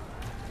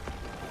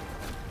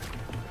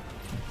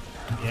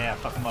 Yeah,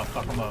 fuck him up,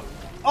 fuck him up.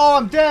 Oh,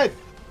 I'm dead!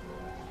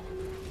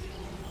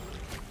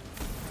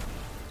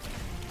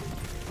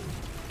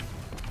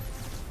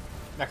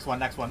 Next one,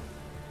 next one.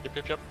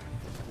 Yep.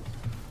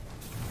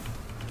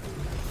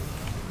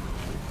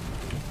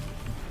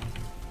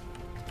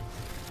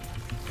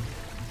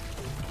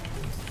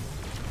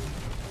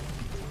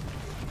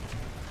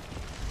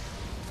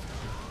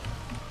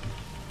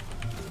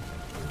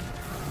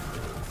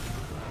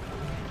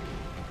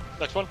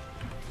 Next one.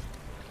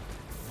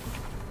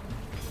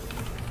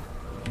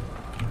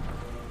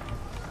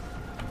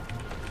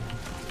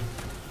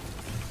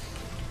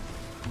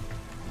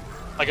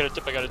 I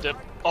got a dip.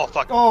 Oh,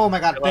 fuck. Oh my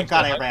god, thank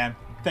god I ran.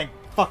 Thank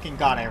fucking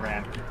god I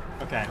ran.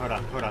 Okay, hold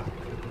on.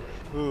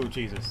 Ooh,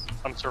 Jesus.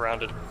 I'm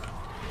surrounded.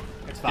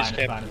 It's fine,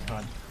 it's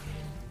fine.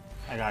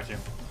 I got you.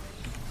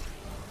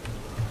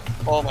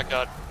 Oh my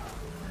god.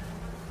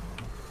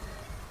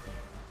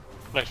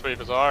 Next wave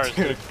is ours.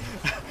 Dude,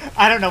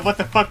 I don't know what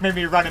the fuck made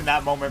me run in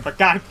that moment, but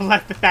god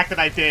bless the fact that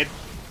I did.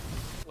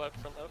 Left,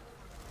 front left.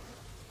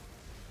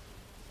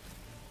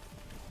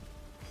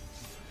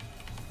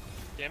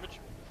 Damage.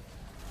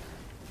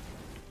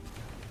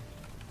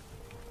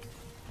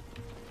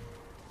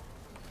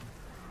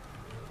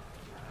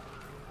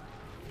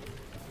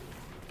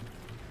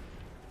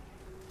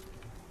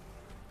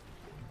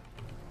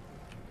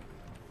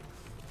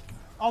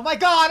 Oh my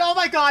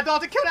god,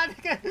 Dalton, kill that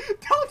nigga!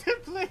 Dalton,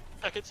 please!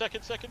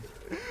 Second.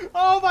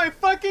 Oh my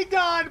fucking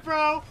god,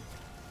 bro!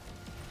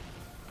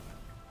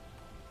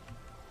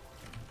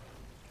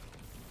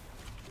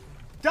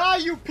 Die,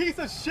 you piece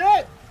of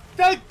shit!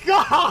 Thank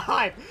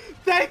god!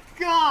 Thank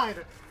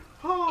god!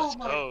 Oh Let's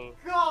my go.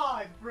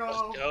 god, bro!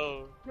 Let's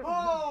go.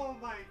 Oh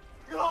my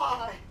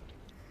god!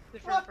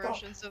 Different What the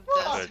versions of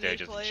fuck? Destiny They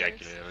just players.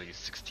 ejaculated at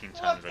least 16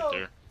 What times the... right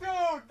there.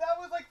 Dude, that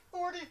was like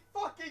 40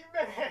 fucking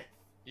minutes!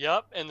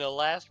 Yup, and the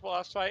last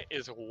boss fight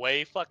is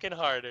way fucking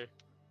harder.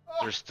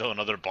 There's still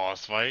another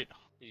boss fight.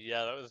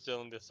 Yeah, that was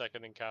still in the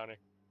second encounter.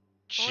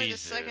 Only the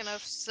Jesus. second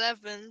of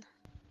 7.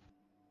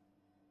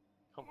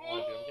 Come on,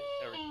 dude, I'm getting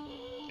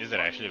everything. Is it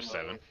actually of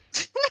 7?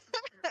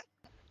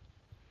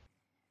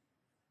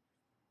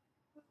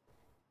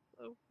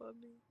 So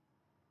funny.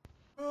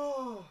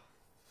 Oh,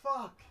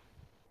 fuck.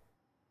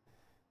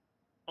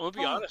 I'm gonna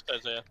be honest,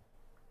 Isaiah.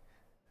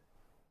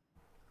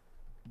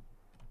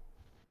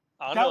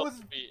 I That don't know was- if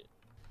we'll be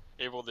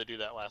able to do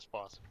that last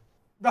boss.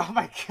 Oh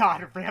my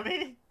god,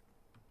 really?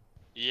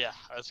 Yeah,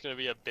 that's gonna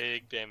be a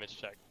big damage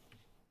check.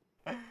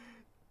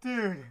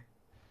 Dude.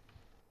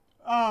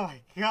 Oh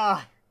my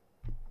god.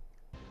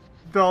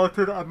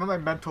 Dalton, I'm at my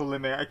mental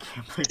limit. I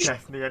can't play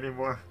Destiny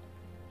anymore.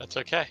 That's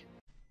okay.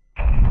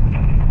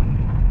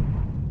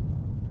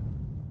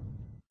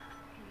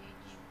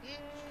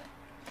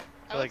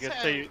 I Like would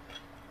I say say,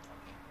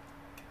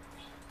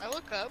 I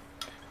look up.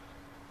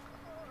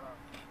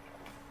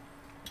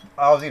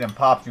 I was eating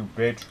pops, you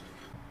bitch.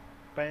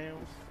 bam,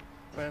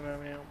 bam, bam, bam,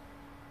 bam.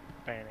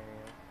 Hey,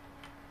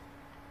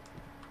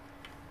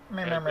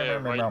 Bear,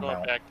 why you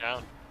going back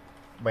down?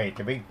 Wait,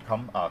 did we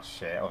come? Oh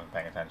shit, I wasn't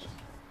paying attention.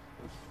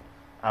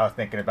 I was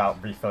thinking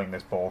about refilling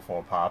this bowl full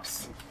of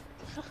pops.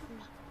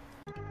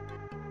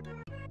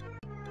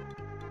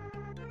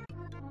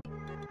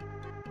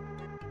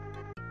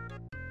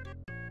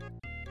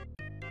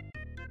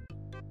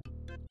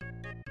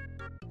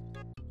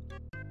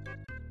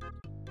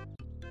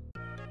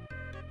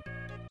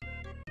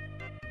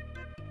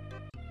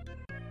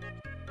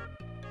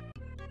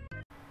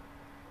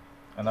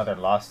 Another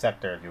lost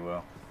sector, if you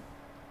will.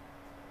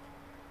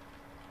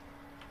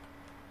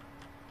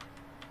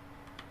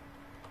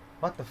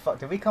 What the fuck?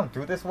 Did we come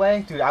through this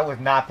way? Dude, I was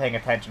not paying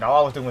attention.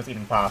 All I was doing was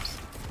eating pops.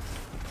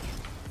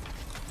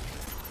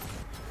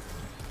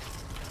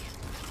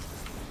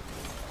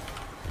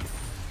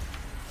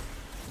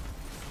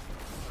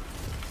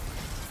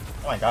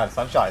 Oh my god,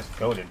 Sunshot is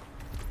goated.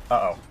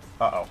 Uh-oh.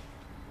 Uh-oh.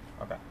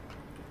 Okay.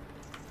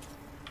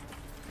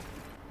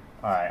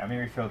 Alright, let me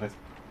refill this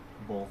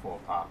bowl full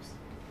of pops.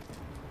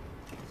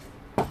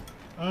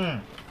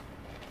 Mmm.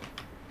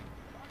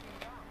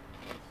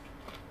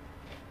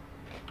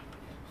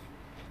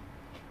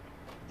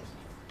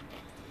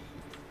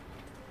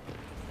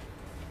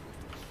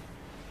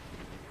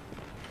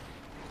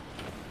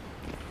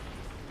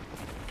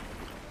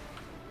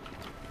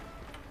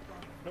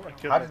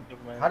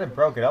 How did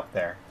Bro get up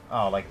there?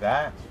 Oh, like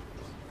that?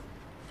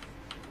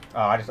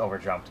 Oh, I just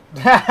overjumped.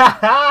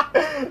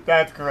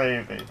 That's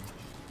crazy.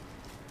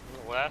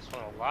 The last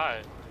one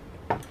alive.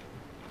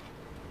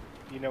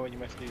 You know what you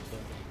must do, so.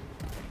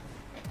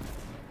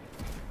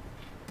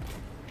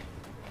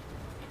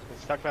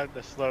 Let's talk about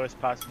the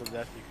slowest possible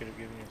death you could have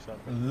given yourself.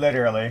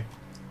 Literally.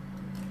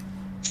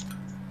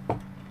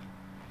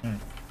 Mm.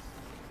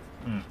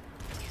 Mm.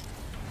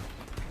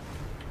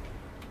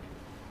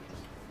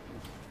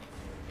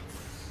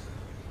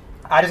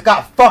 I just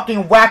got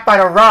fucking whacked by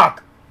the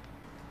rock!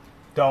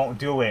 Don't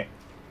do it.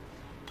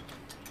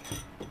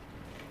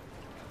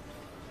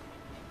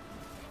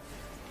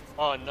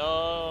 Oh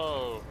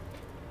no!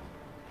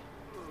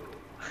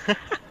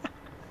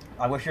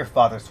 I wish your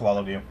father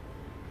swallowed you.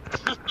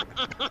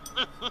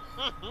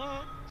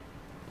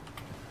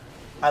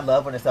 I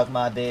love when they suck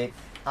my dick.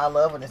 I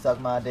love when they suck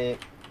my dick.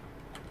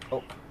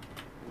 Oh.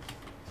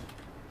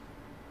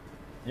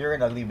 You're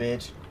an ugly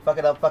bitch. Fuck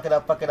it up, fuck it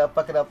up, fuck it up,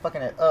 fuck it up,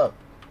 fucking it up.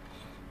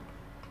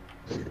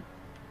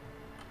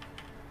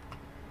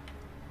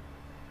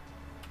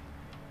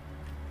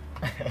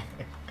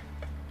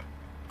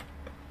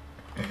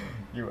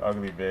 You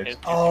ugly bitch.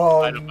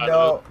 Oh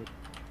no.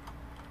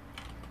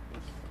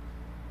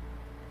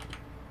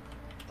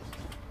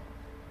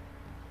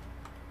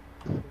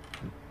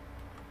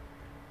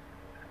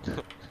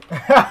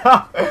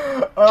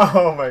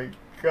 Oh my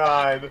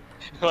god.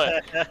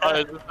 What? Oh,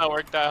 is this not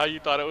worked out how you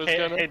thought it was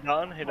gonna? Hey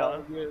Don, hey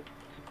Don.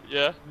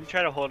 Yeah? You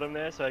try to hold him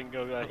there so I can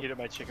go heat up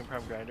my chicken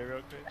parm grinder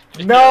real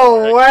quick?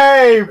 No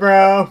way,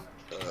 bro!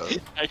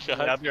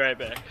 I'll be right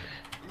back.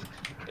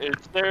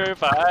 It's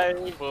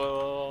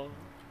survival.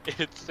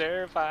 It's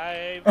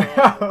survival.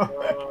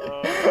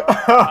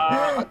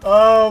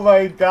 Oh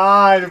my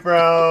god,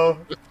 bro.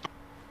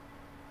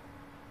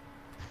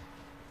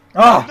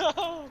 Oh!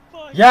 No,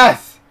 fuck.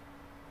 Yes!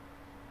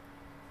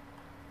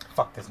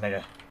 Fuck this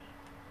nigga.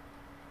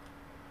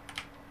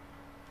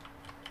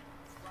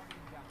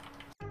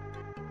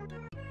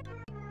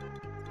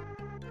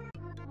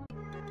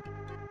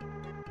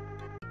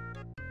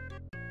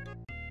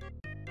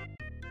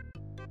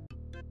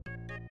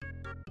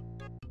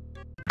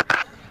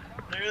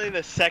 Literally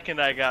the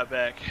second I got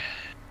back.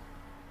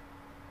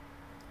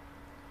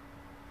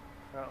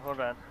 Oh, hold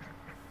on.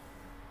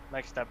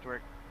 Mic stopped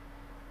work.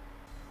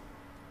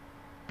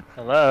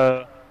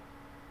 Hello?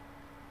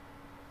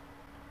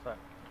 Fuck.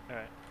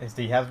 Alright. Is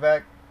D-Habs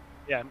back?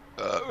 Yeah,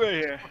 right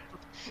here.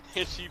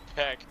 Is she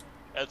back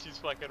as she's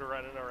fucking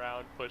running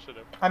around pushing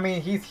him? I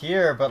mean, he's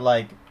here, but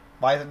like,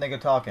 why is the nigga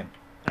talking?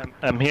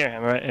 I'm here.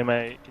 Am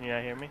I? Can you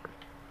not hear me?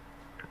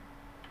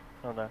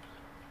 Hold on.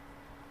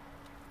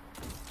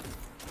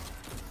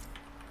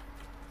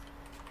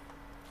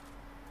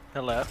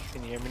 Hello?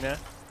 Can you hear me now?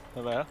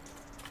 Hello?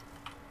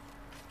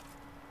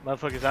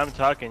 Motherfuckers, I'm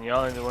talking.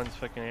 Y'all are the ones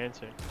fucking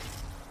answering.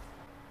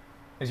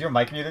 Is your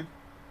mic muted?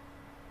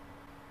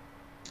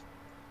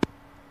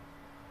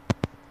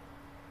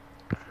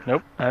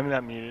 Nope, I'm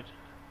not muted.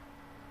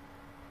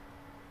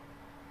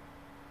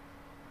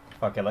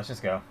 Fuck it, let's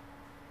just go.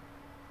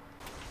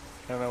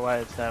 I don't know why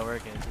it's not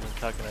working. It's I'm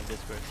talking on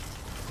Discord.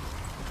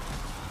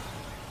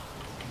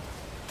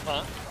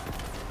 Huh?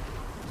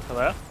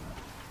 Hello?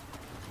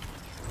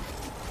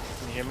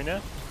 Can you hear me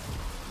now?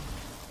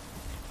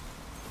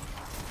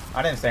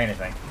 I didn't say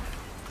anything.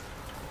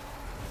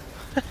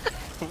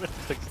 What the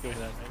fuck's going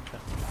on right now?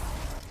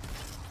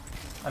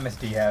 I miss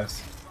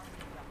D-Habs.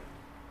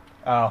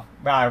 Oh,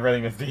 wow, I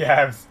really miss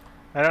D-Habs.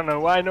 I don't know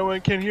why no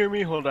one can hear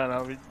me. Hold on,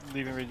 I'll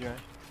leave and rejoin.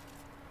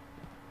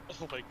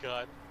 Oh my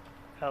god.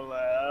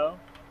 Hello?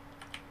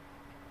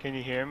 Can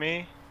you hear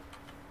me?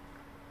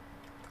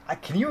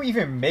 Can you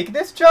even make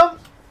this jump?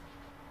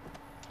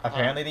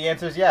 Apparently the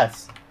answer is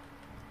yes.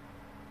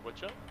 What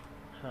jump?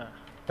 Huh.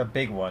 The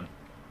big one.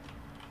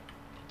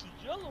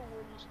 The yellow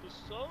one is the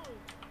sun.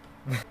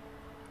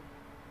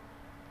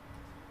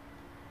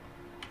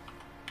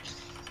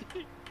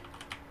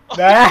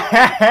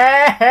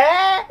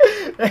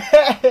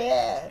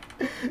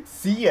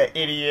 See ya,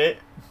 idiot.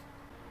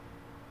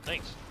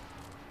 Thanks.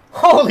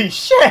 Holy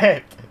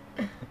shit!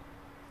 Do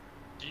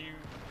you...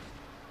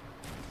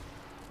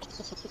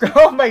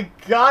 Oh my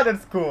god,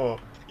 that's cool.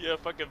 Yeah,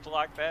 fucking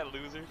block that,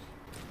 loser.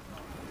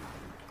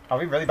 Are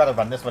we really about to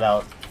run this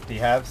without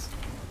D-Habs?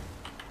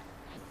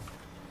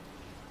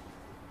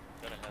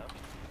 Gonna have.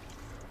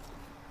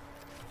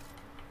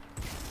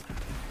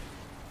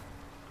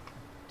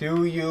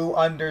 Do you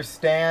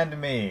understand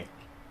me?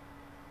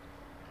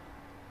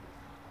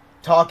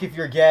 Talk if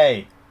you're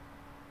gay.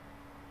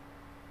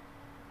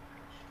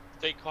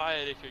 Stay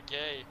quiet if you're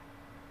gay.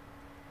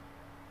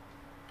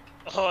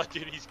 Oh,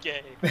 dude, he's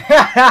gay.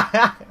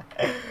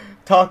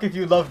 Talk if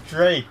you love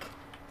Drake.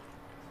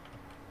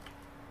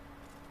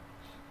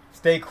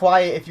 Stay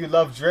quiet if you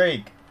love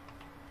Drake.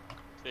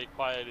 Stay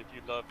quiet if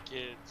you love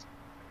kids.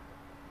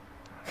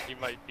 He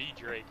might be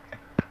Drake.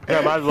 Yeah,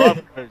 I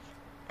love kids.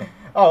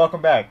 Oh,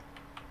 welcome back.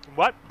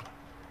 What?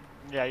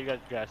 Yeah, you guys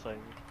gaslighting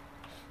me.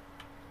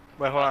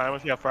 Wait, hold on. I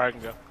want to see how far I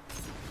can go.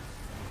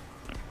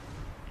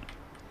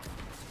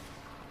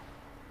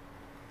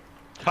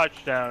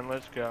 Touchdown.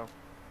 Let's go.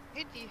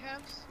 Hey,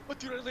 D-Habs. What,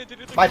 dude, I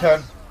landed in the My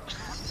turn.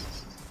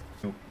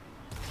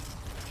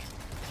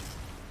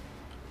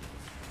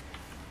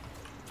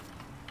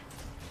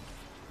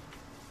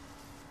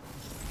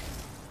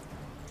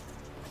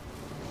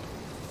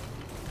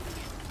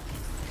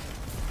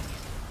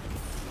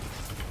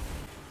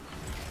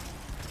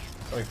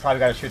 So we probably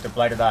gotta shoot the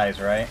blighted eyes,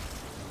 right?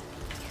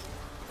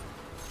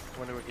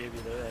 Wonder what gave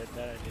you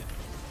that idea.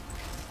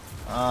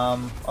 A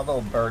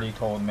little birdie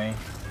told me.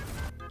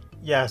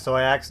 Yeah, so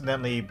I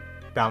accidentally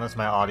balanced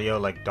my audio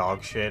like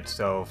dog shit,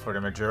 so for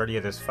the majority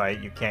of this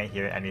fight you can't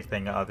hear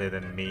anything other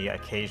than me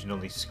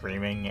occasionally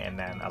screaming and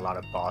then a lot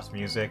of boss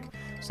music.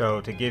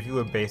 So to give you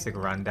a basic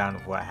rundown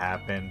of what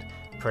happened,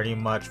 pretty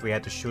much we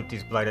had to shoot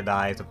these blighted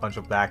eyes, a bunch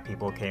of black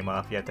people came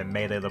up, you had to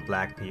melee the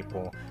black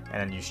people, and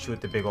then you shoot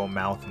the big old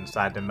mouth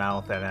inside the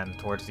mouth, and then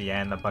towards the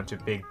end a bunch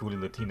of big booty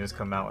Latinas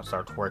come out and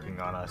start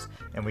twerking on us,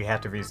 and we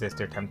had to resist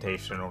their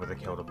temptation in order to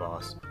kill the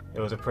boss.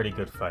 It was a pretty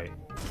good fight.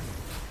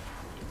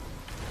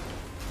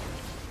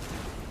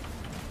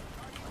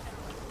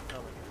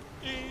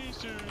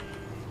 Easy.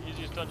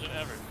 Easiest dungeon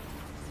ever.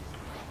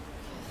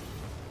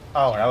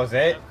 Oh, that was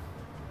it?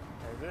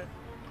 Is it?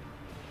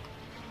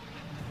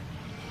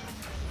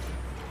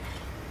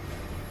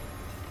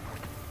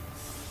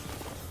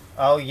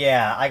 Oh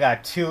yeah, I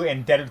got 2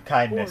 indebted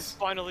kindness.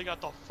 Finally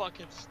got the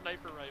fucking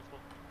sniper rifle.